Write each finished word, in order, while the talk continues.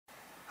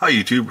Hi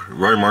YouTube,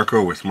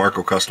 MarKo with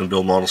MarKo Custom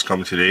Build Models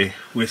coming today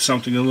with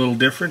something a little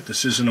different.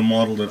 This isn't a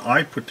model that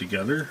I put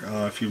together.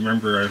 If you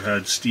remember, I've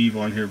had Steve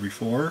on here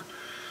before.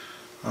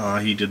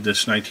 He did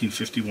this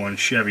 1951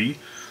 Chevy.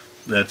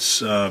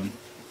 That's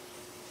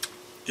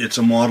it's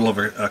a model of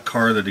a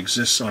car that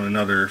exists on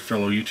another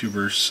fellow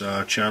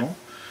YouTuber's channel,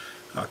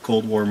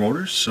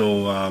 coldwarmotors.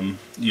 So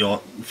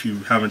if you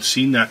haven't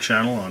seen that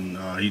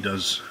channel, he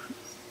does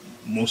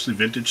mostly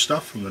vintage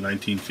stuff from the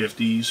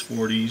 1950s,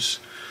 40s.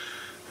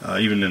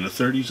 Even in the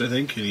 30s, I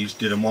think, and he's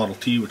did a Model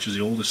T, which is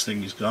the oldest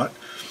thing he's got.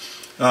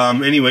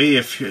 Anyway,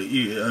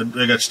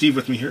 I got Steve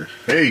with me here.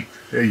 Hey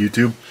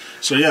YouTube.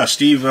 So yeah,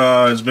 Steve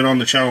has been on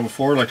the channel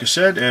before, like I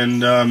said,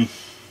 and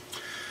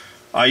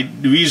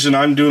the reason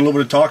I'm doing a little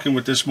bit of talking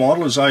with this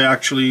model is I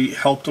actually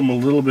helped him a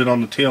little bit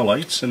on the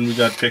taillights, and we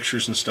got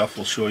pictures and stuff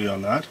we'll show you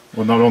on that.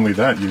 Well, not only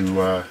that,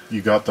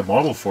 you got the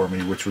model for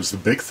me, which was the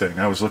big thing.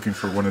 I was looking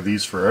for one of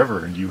these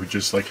forever, and you were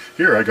just like,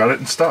 here, I got it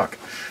in stock.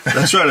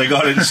 That's right, I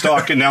got it in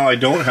stock, and now I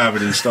don't have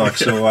it in stock.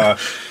 So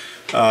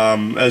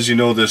as you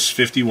know, this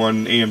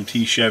 51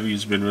 AMT Chevy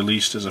has been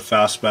released as a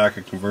fastback,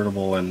 a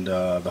convertible, and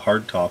the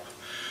hardtop.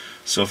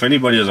 So if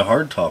anybody has a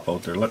hardtop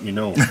out there, let me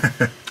know.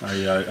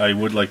 I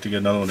would like to get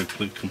another one to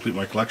complete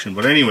my collection.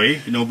 But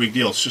anyway, no big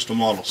deal. It's just a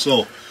model.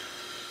 So,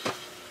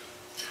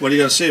 what do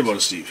you got to say about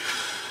it, Steve?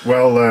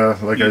 Well,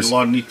 like I said, a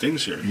lot of neat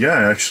things here. Yeah,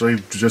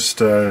 actually, just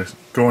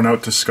going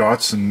out to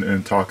Scott's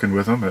and talking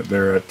with him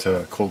there at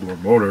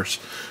coldwarmotors.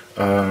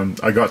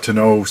 I got to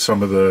know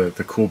some of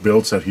the cool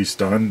builds that he's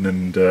done,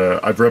 and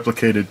I've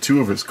replicated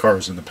two of his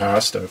cars in the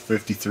past: a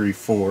 '53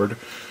 Ford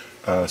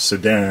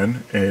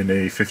sedan and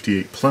a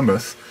 '58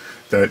 Plymouth.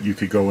 That you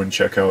could go and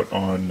check out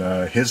on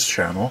his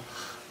channel.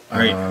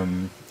 Right.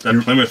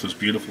 That Plymouth was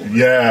beautiful. Right?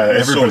 Yeah,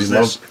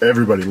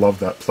 everybody loved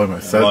that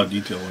Plymouth. A lot of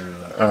detail into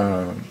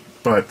that.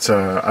 But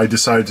I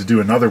decided to do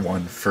another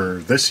one for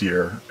this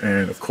year,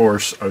 and of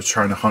course I was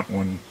trying to hunt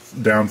one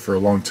down for a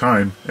long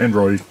time, and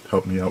Roy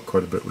helped me out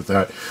quite a bit with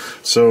that.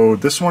 So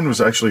this one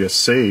was actually a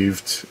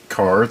saved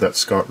car that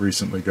Scott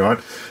recently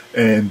got,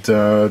 and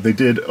they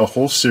did a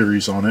whole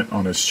series on it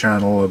on his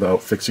channel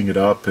about fixing it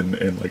up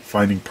and like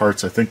finding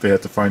parts. I think they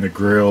had to find a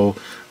grill,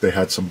 they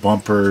had some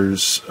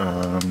bumpers,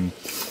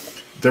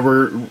 there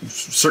were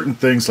certain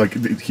things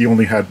like he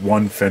only had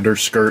one fender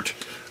skirt.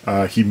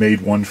 He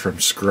made one from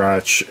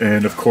scratch,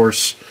 and of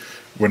course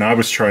when I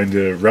was trying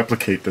to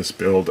replicate this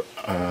build,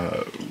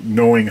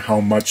 knowing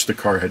how much the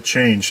car had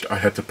changed, I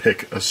had to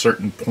pick a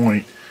certain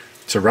point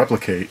to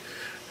replicate.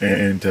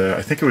 And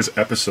I think it was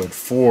episode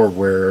 4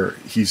 where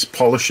he's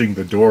polishing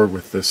the door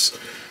with this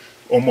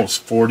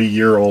almost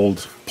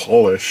 40-year-old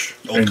polish.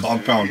 Old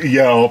compound.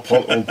 Yeah, old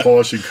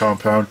polishing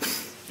compound.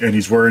 And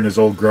he's wearing his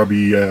old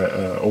grubby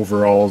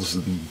overalls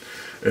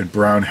and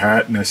brown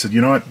hat. And I said,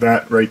 you know what,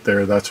 that right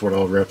there, that's what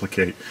I'll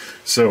replicate.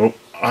 So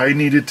I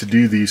needed to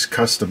do these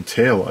custom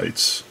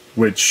taillights,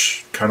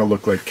 which kind of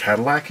look like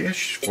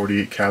Cadillac-ish,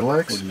 48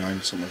 Cadillacs.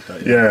 49, something like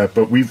that. Yeah,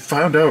 but we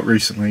found out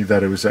recently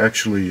that it was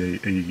actually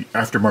a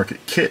aftermarket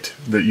kit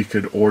that you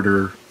could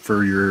order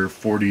for your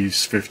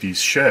 40s, 50s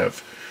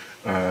Chev.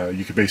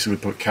 You could basically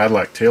put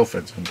Cadillac tail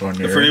fins on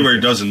there. If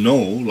anybody doesn't know,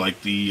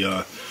 like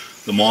the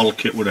model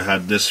kit would have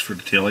had this for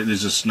the taillight.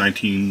 This is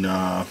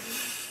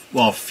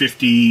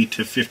 50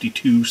 to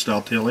 52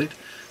 style taillight.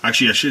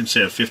 Actually, I should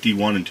say a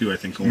 51 and 2, I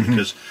think, only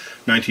because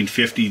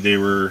 1950 they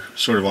were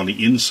sort of on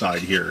the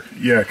inside here.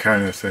 Yeah,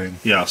 kind of thing.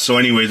 Yeah, so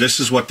anyway, this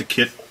is what the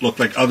kit looked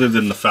like other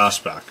than the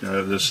fastback.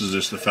 This is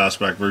just the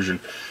fastback version.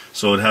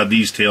 So it had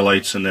these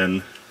taillights, and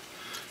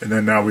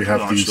then now we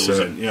have these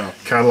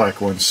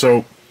Cadillac ones.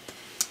 So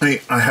I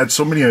had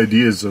so many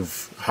ideas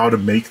of how to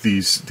make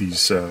these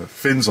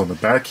fins on the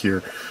back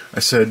here. I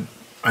said,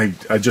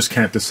 I just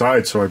can't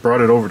decide, so I brought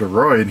it over to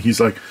Roy, and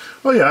he's like,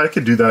 oh yeah, I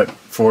could do that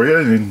for you,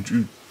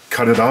 and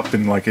cut it up,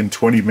 and like in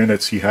 20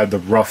 minutes he had the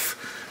rough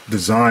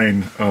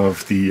design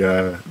of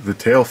the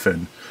tail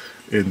fin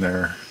in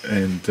there,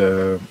 and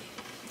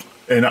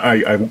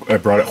I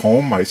brought it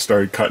home. I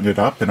started cutting it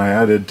up, and I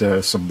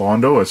added some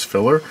Bondo as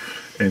filler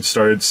and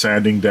started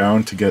sanding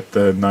down to get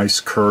the nice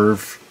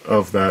curve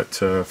of that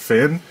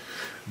fin.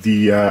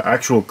 The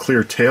actual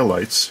clear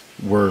taillights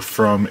were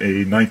from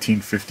a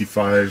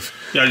 1955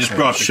 Yeah, I just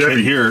brought the Chevy.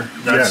 kit here.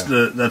 That's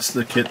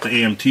the kit, the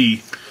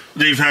AMT.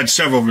 They've had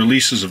several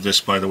releases of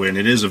this, by the way, and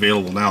it is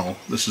available now.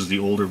 This is the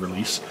older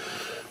release.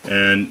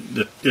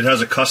 And it has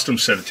a custom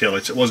set of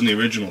taillights. It wasn't the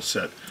original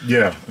set.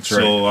 Yeah, that's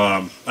right. So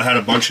I had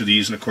a bunch of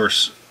these, and of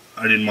course,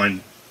 I didn't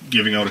mind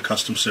giving out a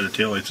custom set of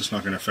taillights. It's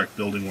not going to affect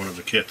building one of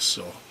the kits.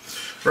 So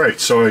right,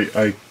 so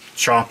I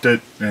chopped it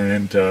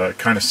and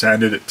kind of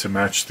sanded it to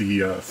match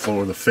the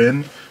flow of the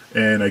fin,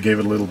 and I gave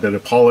it a little bit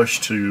of polish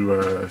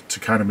to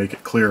kind of make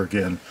it clear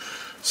again.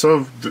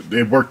 So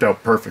it worked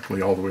out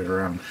perfectly all the way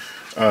around.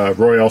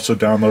 Roy also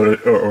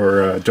downloaded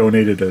or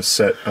donated a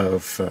set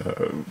of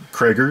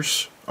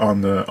Kragers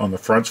on the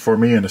fronts for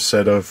me, and a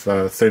set of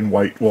thin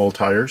white wall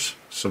tires.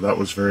 So that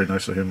was very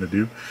nice of him to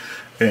do.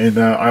 And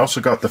I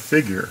also got the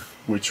figure,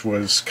 which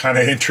was kind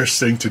of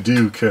interesting to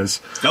do because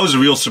that was a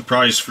real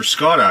surprise for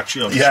Scott,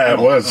 actually. Yeah, it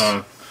was.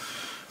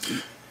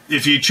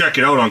 if you check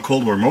it out on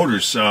Cold War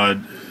Motors,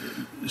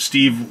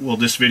 Steve, well,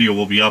 this video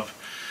will be up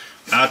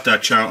at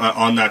that channel,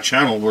 on that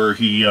channel, where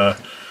he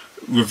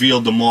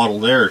revealed the model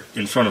there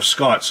in front of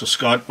Scott. So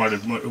Scott might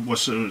have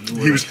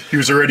he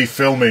was already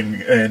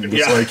filming, and it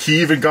was like,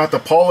 he even got the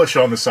polish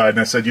on the side, and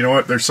I said, you know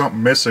what, there's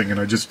something missing, and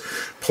I just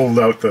pulled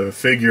out the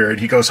figure,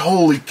 and he goes,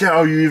 holy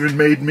cow, you even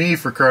made me,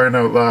 for crying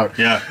out loud.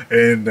 Yeah.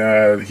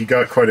 And he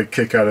got quite a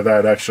kick out of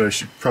that. Actually, I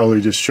should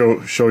probably just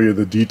show you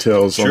the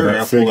details on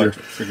that figure. Pull that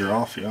figure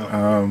off.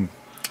 Yeah.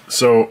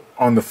 So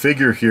on the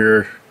figure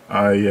here,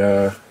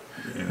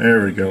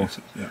 there we go.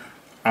 Yeah.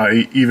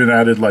 I even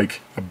added like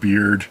a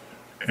beard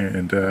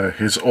and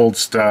his old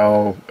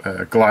style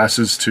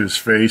glasses to his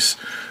face.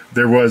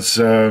 There was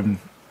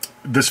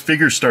this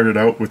figure started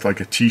out with like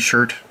a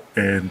t-shirt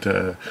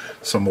and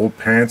some old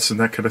pants and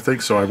that kind of thing,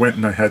 so I went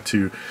and I had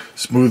to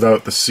smooth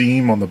out the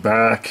seam on the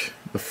back,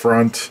 the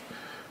front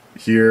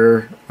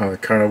here,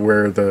 kind of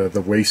where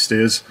the waist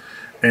is.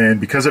 And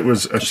because it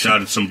was just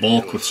added some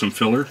bulk with some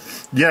filler.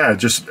 Yeah,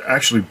 just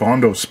actually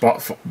Bondo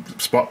spot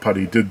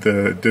putty did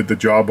the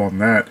job on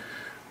that.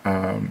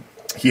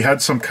 He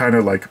had some kind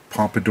of like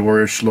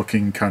pompadourish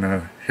looking kind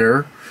of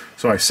hair,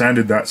 so I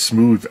sanded that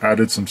smooth,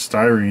 added some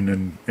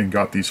styrene, and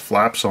got these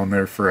flaps on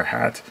there for a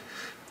hat.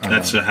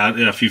 That's a hat.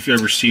 Yeah, if you've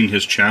ever seen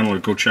his channel or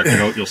go check it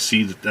out, you'll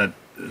see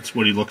that's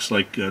what he looks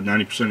like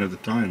 90% of the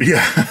time.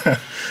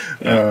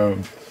 Yeah.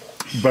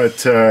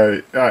 But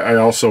I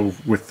also,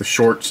 with the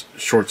short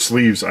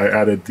sleeves, I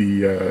added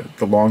the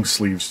long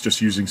sleeves, just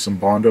using some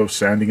Bondo,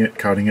 sanding it,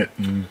 cutting it.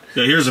 And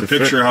yeah, here's a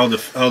picture how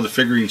the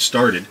figurine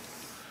started.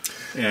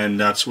 And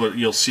that's what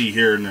you'll see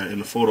here in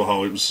the photo.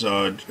 How it was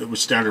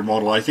standard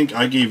model. I think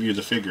I gave you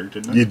the figure,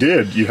 didn't I? You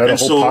did. You had a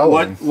whole pile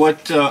of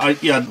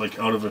them. Like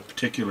out of a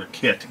particular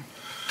kit.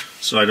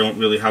 So I don't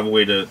really have a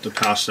way to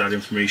pass that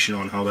information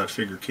on how that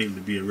figure came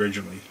to be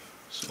originally.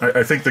 So.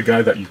 I think the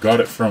guy that you got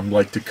it from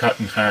liked to cut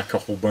and hack a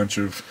whole bunch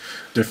of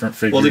different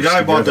figures. Well, the guy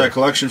I bought that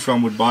collection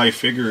from would buy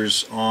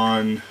figures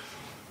on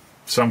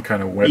some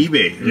kind of web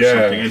eBay or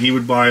something, and he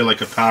would buy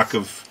like a pack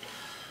of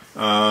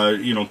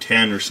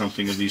 10 or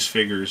something of these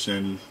figures,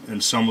 and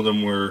some of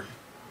them were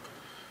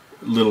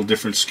little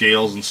different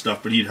scales and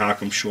stuff, but he'd hack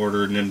them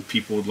shorter, and then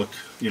people would look,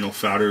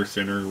 fatter,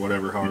 thinner,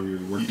 whatever, however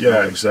you work.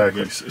 Yeah,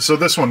 exactly. So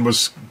this one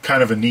was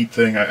kind of a neat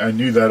thing. I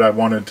knew that I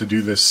wanted to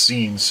do this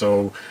scene,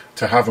 so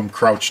to have him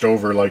crouched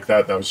over like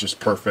that was just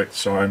perfect.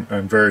 So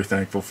I'm very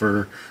thankful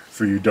for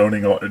you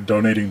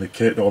donating the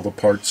kit, all the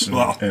parts,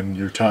 and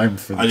your time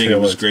for the I think it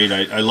was great.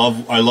 I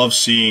love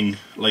seeing,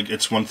 like,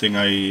 it's one thing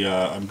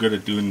I'm good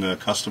at doing the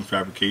custom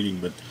fabricating,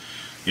 but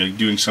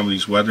doing some of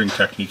these weathering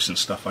techniques and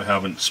stuff, I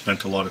haven't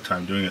spent a lot of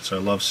time doing it, so I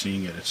love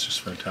seeing it. It's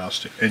just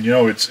fantastic. And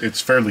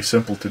it's fairly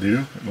simple to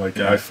do. Like,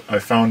 I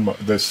found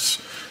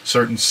this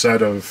certain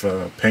set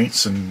of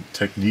paints and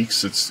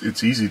techniques.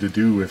 It's easy to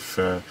do if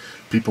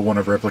people want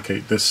to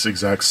replicate this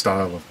exact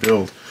style of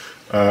build.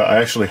 I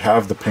actually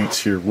have the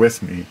paints here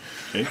with me.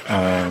 Okay.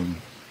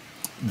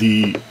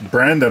 The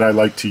brand that I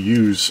like to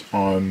use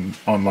on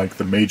like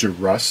the major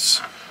rusts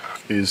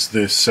is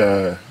this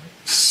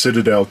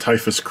Citadel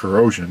Typhus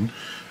Corrosion.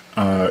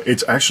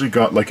 It's actually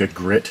got like a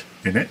grit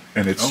in it,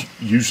 and it's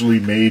usually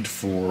made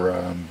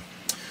for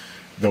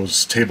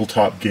those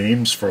tabletop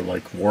games for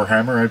like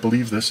Warhammer, I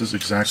believe. This is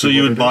exactly. So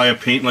you would buy a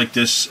paint like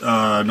this,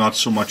 not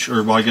so much,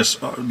 or well, I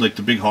guess like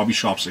the big hobby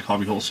shops, like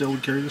Hobby Wholesale,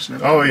 would carry this.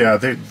 Oh yeah,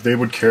 they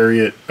would carry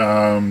it.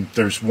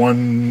 There's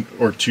one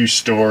or two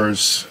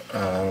stores.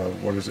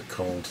 What is it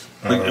called?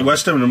 Like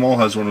West End Mall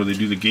has one where they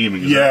do the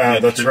gaming. Yeah,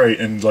 that's right.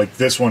 And like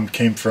this one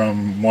came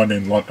from one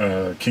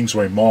in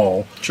Kingsway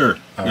Mall. Sure.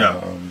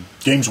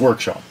 Games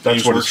Workshop.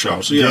 That's what it's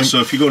called. So yeah, so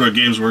if you go to a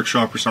Games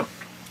Workshop or something,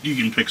 you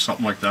can pick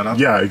something like that up.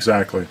 Yeah,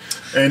 exactly.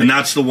 And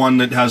that's the one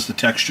that has the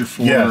texture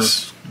for...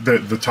 Yes.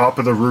 The top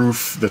of the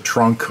roof, the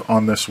trunk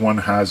on this one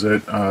has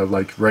it.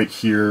 Like right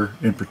here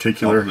in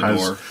particular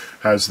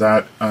has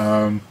that.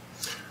 And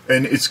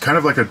it's kind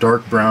of like a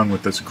dark brown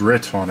with this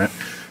grit on it.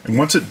 And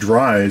once it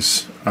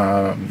dries,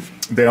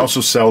 they also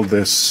sell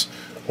this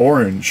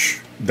orange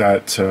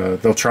that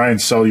they'll try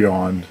and sell you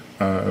on.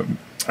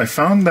 I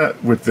found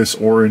that with this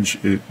orange,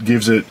 it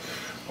gives it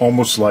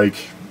almost like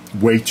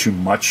way too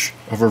much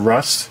of a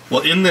rust.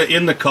 Well, in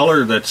the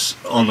color that's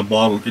on the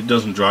bottle, it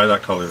doesn't dry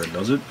that color, then,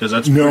 does it? Because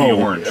that's pretty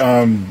orange.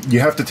 You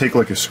have to take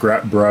like a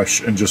scrap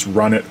brush and just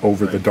run it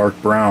over the dark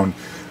brown.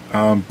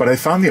 But I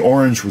found the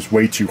orange was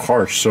way too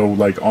harsh. So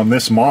like on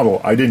this model,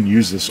 I didn't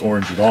use this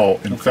orange at all.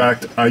 In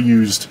fact, I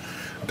used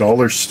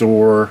dollar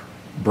store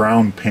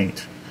brown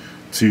paint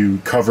to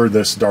cover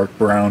this dark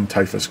brown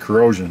Typhus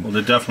Corrosion. Well,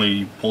 they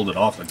definitely pulled it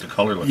off, like the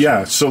color looks.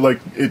 Yeah, so like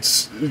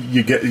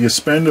you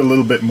spend a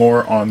little bit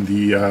more on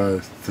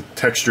the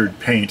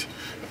textured paint,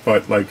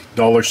 but like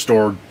dollar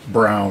store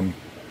brown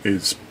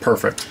is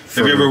perfect.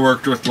 Have you ever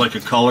worked with like a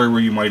color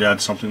where you might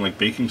add something like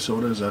baking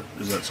soda? Is that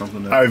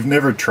something that... I've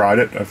never tried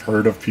it. I've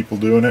heard of people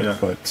doing it,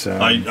 but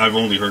I've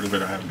only heard of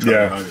it. I haven't tried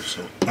it either.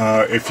 So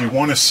if you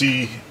want to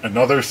see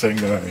another thing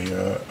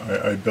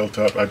that I built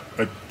up,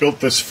 I built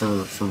this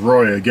for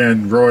Roy.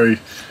 Again, Roy,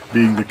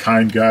 being the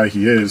kind guy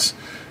he is,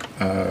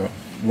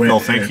 went. Oh,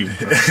 thank you.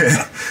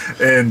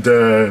 And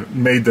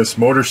made this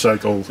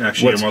motorcycle.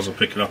 Actually, I might as well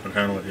pick it up and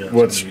handle it. Yeah.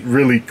 What's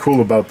really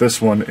cool about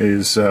this one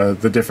is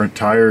the different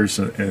tires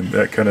and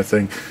that kind of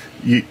thing.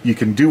 You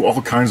can do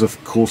all kinds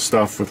of cool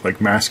stuff with like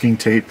masking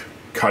tape,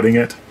 cutting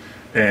it,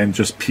 and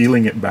just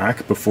peeling it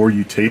back before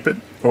you tape it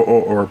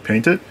or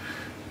paint it.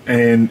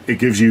 And it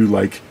gives you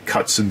like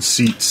cuts and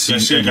seats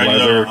and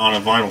leather. On a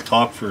vinyl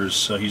top for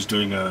his, he's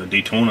doing a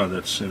Daytona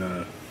that's in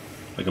a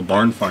like a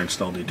barn find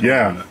style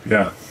Daytona.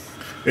 Yeah.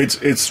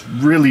 It's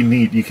really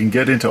neat. You can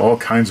get into all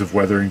kinds of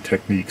weathering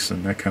techniques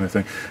and that kind of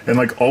thing. And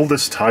like all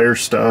this tire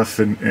stuff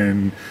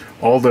and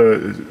all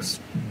the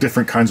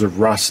different kinds of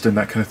rust and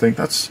that kind of thing.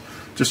 That's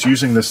just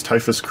using this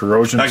typhus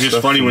corrosion stuff. Actually, it's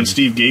funny, when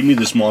Steve gave me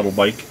this model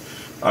bike,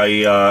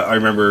 I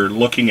remember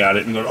looking at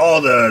it and going,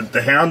 oh,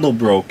 the handle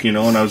broke, you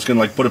know, and I was going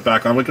to like put it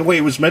back on. I'm like, wait,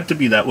 it was meant to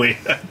be that way.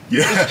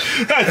 Yeah.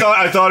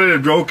 I thought it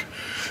had broke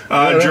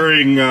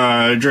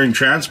during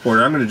transport.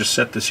 I'm going to just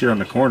set this here on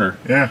the corner.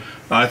 Yeah.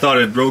 I thought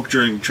it broke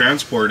during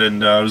transport,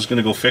 and I was going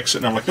to go fix it,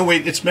 and I'm like, no,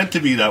 wait, it's meant to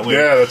be that way.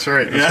 Yeah, that's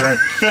right.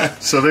 That's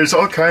right. So there's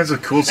all kinds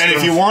of cool stuff. And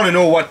if you want to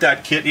know what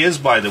that kit is,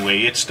 by the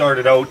way, it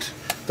started out,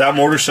 that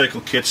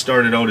motorcycle kit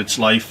started out its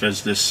life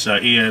as this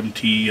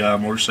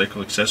AMT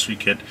motorcycle accessory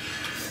kit.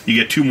 You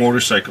get 2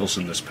 motorcycles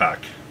in this pack.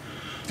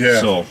 Yeah.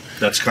 So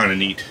that's kind of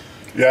neat.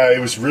 Yeah, it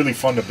was really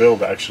fun to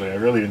build, actually. I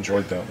really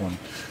enjoyed that one.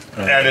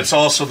 And it's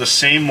also the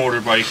same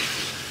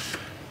motorbike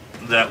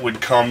that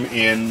would come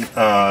in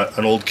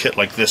an old kit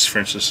like this, for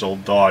instance,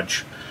 old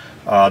Dodge.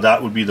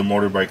 That would be the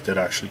motorbike that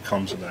actually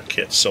comes in that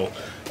kit. So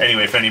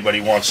anyway, if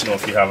anybody wants to know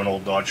if you have an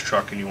old Dodge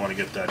truck and you want to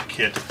get that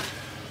kit.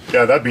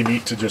 Yeah, that'd be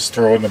neat to just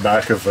throw in the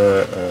back of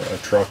a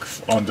truck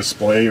on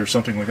display or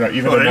something like that.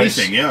 Even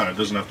anything, yeah. It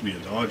doesn't have to be a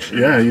Dodge.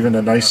 Yeah, even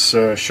a nice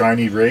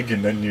shiny rig,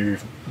 and then you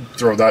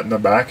throw that in the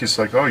back. It's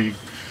like, oh, you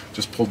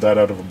just pulled that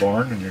out of a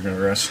barn and you're going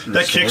to rest.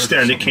 That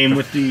kickstand, it came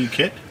with the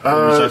kit?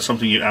 Or was that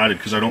something you added?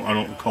 Because I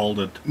don't recall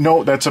that.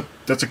 No, that's a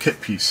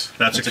kit piece.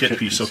 That's a kit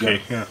piece.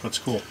 Okay, yeah, that's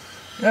cool.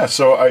 Yeah,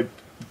 so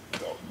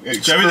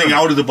so everything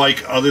out of the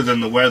bike other than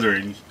the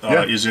weathering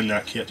is in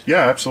that kit.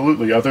 Yeah,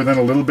 absolutely. Other than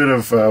a little bit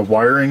of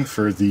wiring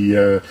for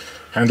the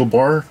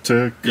handlebar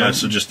to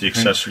so just the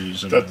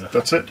accessories and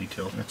that's it.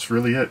 Detail. That's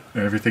really it.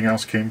 Everything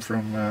else came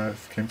from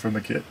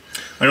the kit.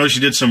 I noticed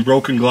you did some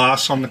broken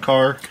glass on the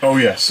car. Oh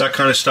yes, that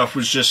kind of stuff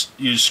was just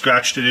you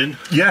scratched it in.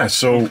 Yeah.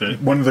 So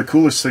one of the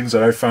coolest things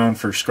that I found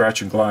for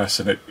scratching glass,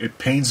 and it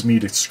pains me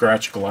to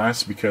scratch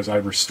glass because I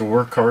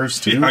restore cars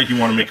too. Yeah, you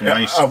want to make them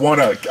nice. I want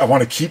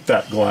to keep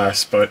that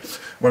glass, but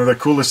one of the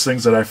coolest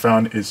things that I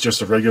found is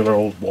just a regular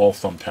old wall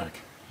thumbtack.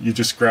 You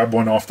just grab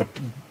one off the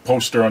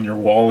poster on your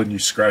wall and you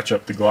scratch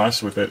up the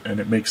glass with it, and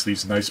it makes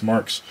these nice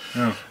marks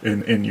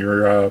in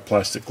your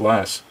plastic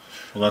glass.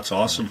 Well, that's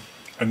awesome.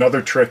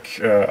 Another trick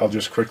I'll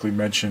just quickly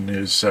mention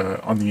is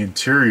on the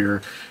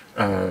interior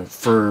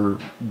for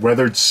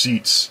weathered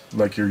seats,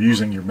 like you're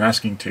using your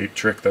masking tape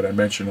trick that I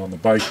mentioned on the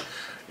bike.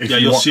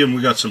 You'll see them.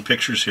 We got some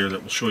pictures here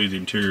that will show you the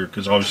interior,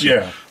 because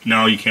obviously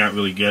now you can't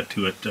really get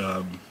to it.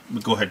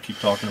 Go ahead, keep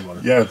talking about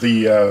it.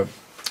 Yeah,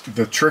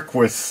 the trick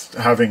with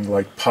having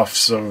like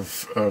puffs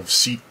of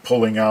seat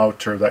pulling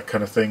out or that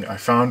kind of thing, I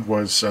found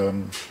was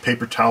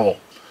paper towel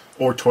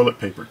or toilet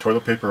paper.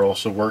 Toilet paper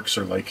also works,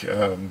 or like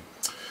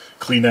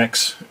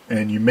Kleenex,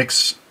 and you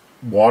mix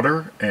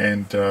water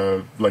and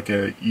like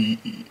a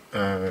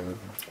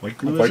white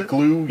glue. White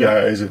glue,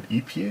 yeah. Is it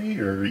EPA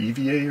or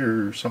EVA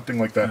or something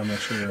like that? I'm not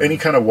sure. Any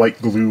kind of white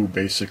glue,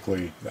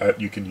 basically, that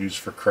you can use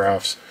for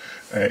crafts,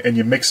 and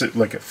you mix it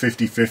like a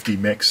 50-50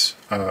 mix.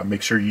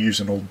 Make sure you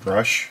use an old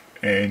brush,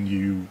 and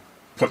you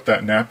put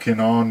that napkin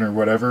on or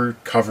whatever,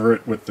 cover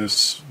it with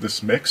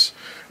this mix,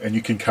 and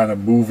you can kind of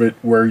move it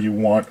where you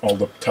want all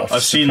the tufts.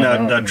 I've seen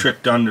that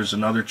trick done. There's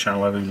another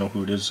channel, I don't even know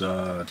who it is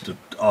off the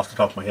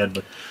top of my head,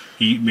 but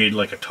he made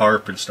like a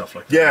tarp and stuff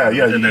like that.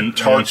 Yeah. And then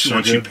once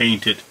you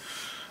paint it,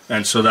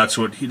 and so that's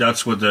what he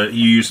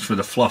used for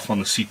the fluff on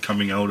the seat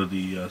coming out of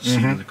the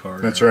seat of the car.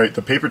 That's right.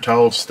 The paper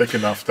towel is thick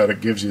enough that it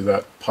gives you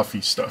that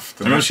puffy stuff.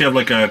 I noticed you have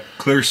like a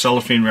clear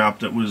cellophane wrap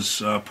that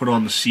was put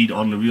on the seat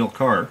on the real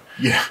car.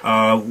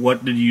 Yeah.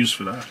 What did you use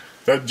for that?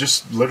 That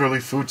just literally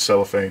food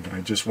cellophane.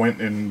 I just went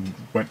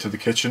to the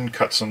kitchen,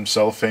 cut some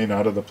cellophane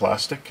out of the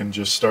plastic, and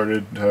just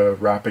started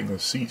wrapping the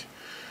seat.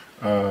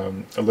 A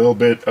little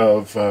bit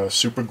of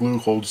super glue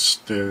holds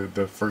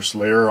the first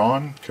layer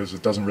on, because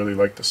it doesn't really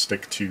like to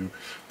stick to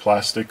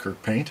plastic or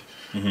paint.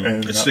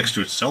 And it sticks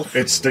to itself.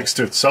 It sticks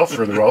to itself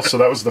really well. So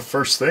that was the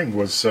first thing,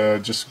 was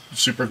just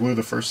super glue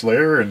the first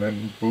layer, and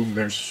then boom,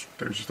 there's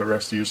the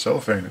rest of your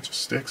cellophane. It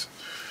just sticks.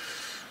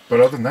 But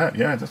other than that,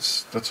 yeah,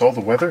 that's all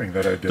the weathering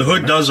that I did. The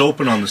hood does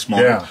open on this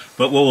model. Yeah.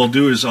 But what we'll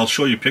do is I'll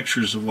show you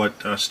pictures of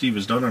what Steve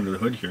has done under the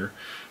hood here.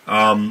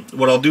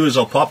 What I'll do is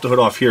I'll pop the hood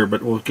off here,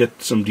 but we'll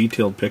get some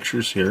detailed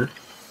pictures here.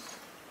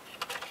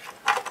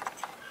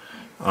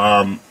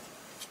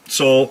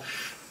 So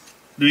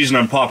the reason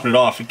I'm popping it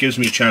off, it gives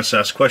me a chance to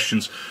ask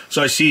questions.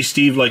 So I see,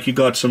 Steve, like you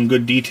got some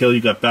good detail.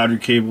 You got battery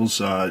cables,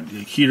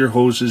 heater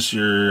hoses,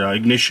 your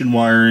ignition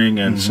wiring,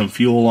 and some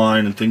fuel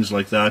line and things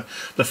like that.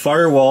 The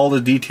firewall, the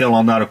detail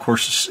on that, of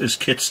course, is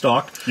kit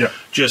stock. Yeah.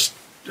 Just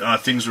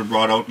things were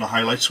brought out in the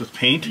highlights with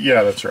paint.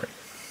 Yeah, that's right.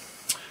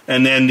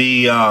 And then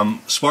the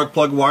spark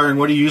plug wiring,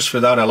 what do you use for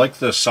that? I like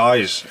the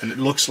size, and it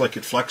looks like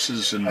it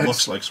flexes and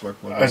looks like spark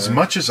plug wiring. As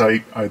much as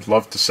I'd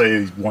love to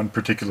say one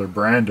particular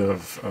brand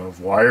of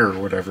wire or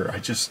whatever,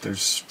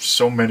 there's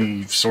so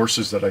many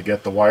sources that I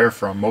get the wire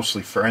from,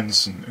 mostly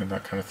friends and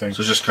that kind of thing.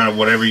 So just kind of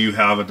whatever you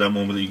have at that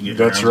moment that you can get.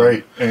 That's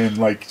right. And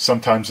like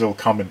sometimes it'll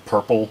come in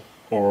purple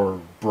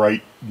or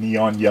bright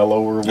neon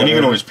yellow or whatever. And you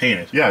can always paint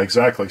it. Yeah,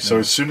 exactly. So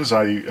as soon as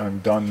I'm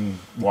done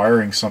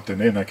wiring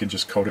something in, I can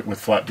just coat it with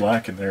flat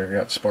black, and there I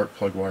got spark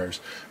plug wires.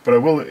 But I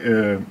will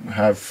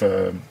have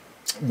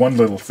one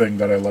little thing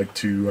that I like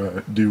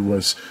to do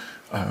was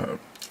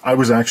I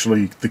was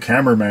actually the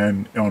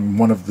cameraman on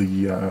one of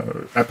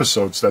the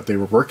episodes that they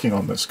were working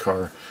on this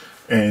car,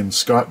 and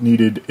Scott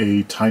needed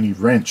a tiny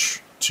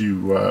wrench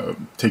to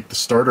take the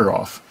starter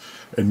off.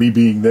 And me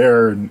being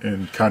there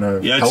and kind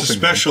of helping it's a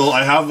special.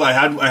 I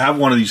have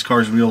one of these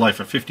cars in real life,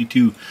 a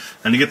 '52,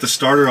 and to get the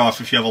starter off,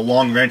 if you have a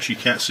long wrench, you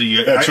can't. So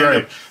you That's right.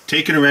 end up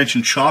taking a wrench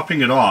and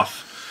chopping it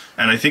off,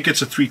 and I think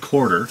it's a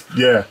 3/4.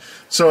 Yeah.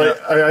 So yeah.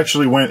 I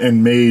actually went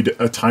and made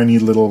a tiny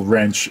little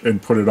wrench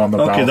and put it on the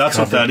valve. Okay, that's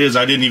cover. what that is.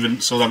 I didn't even.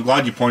 So I'm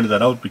glad you pointed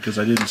that out because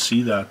I didn't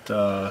see that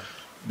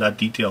that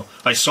detail.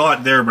 I saw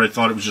it there, but I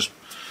thought it was just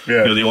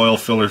the oil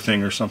filler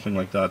thing or something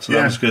like that. So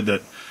that was good.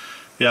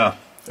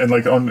 And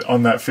like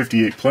on that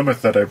 58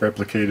 Plymouth that I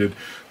replicated,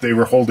 they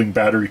were holding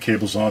battery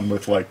cables on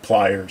with like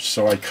pliers.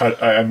 So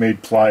I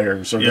made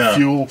pliers. Or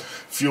the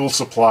fuel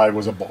supply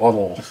was a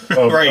bottle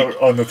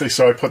on the thing.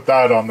 So I put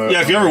that on the.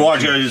 Yeah, if you ever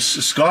watch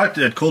Scott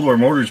at Cold War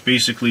Motors,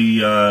 basically,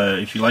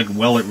 if you like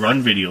Well It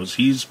Run videos,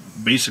 he's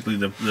basically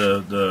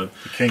the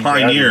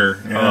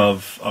pioneer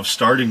of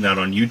starting that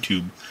on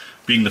YouTube,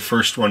 being the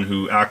first one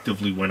who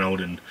actively went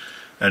out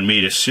and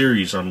made a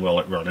series on Well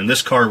It Run. And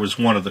this car was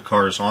one of the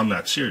cars on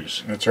that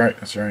series. That's right,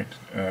 that's right.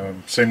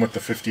 Same with the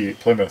 58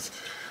 Plymouth.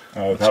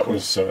 That cool.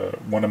 Was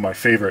one of my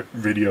favorite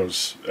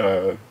videos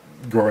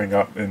growing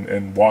up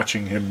and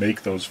watching him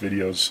make those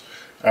videos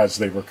as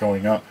they were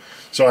going up.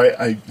 So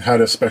I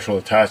had a special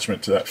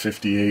attachment to that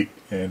 58,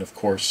 and of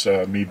course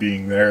me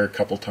being there a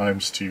couple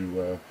times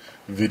to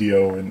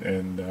video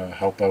and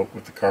help out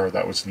with the car,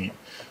 that was neat.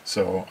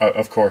 So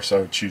of course I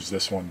would choose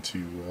this one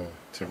to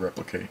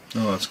replicate.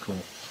 Oh, that's cool.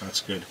 That's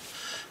good.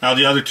 Now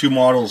the other two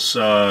models,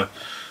 I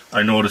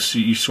noticed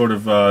you sort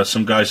of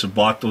some guys have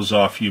bought those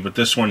off you, but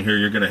this one here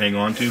you're going to hang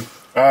on to.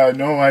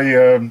 No,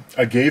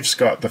 I gave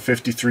Scott the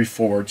 53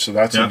 Ford, so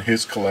that's in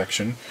his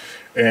collection,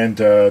 and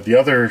the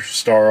other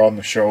star on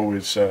the show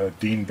is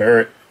Dean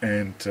Barrett,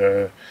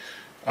 and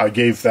I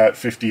gave that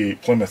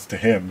 58 Plymouth to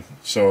him.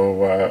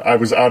 So I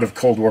was out of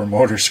Cold War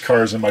Motors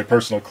cars in my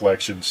personal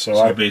collection.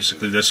 So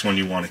basically this one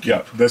you want to keep.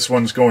 Yeah, this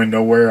one's going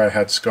nowhere. I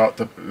had Scott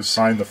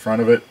sign the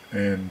front of it,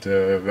 and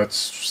that's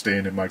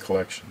staying in my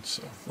collection.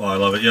 So. Well, I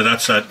love it. Yeah,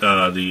 that's at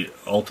the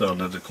Alta,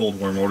 the Cold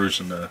War Motors,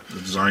 and the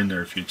design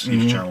there, if you'd see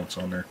the channel, it's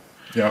on there.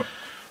 Yeah.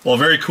 Well,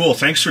 very cool.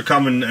 Thanks for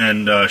coming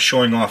and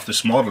showing off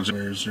this model.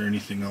 Is there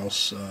anything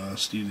else,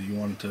 Steve, that you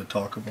wanted to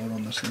talk about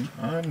on this thing?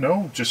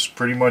 No, just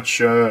pretty much,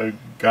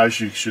 guys,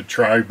 you should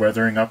try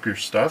weathering up your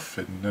stuff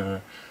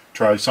and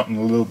try something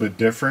a little bit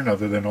different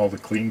other than all the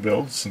clean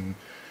builds, and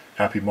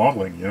happy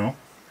modeling, you know?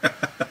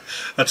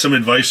 That's some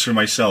advice for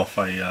myself.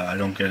 I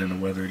don't get into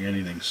weathering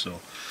anything, so.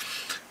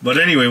 But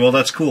anyway, well,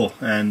 that's cool.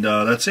 And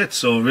that's it.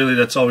 So really,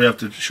 that's all we have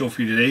to show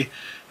for you today.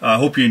 I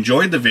hope you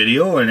enjoyed the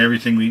video and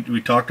everything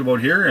we talked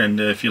about here. And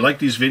if you like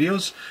these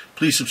videos,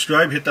 please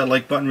subscribe, hit that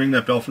like button, ring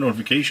that bell for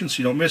notifications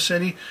so you don't miss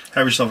any.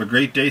 Have yourself a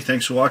great day.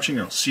 Thanks for watching,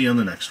 and I'll see you on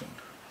the next one.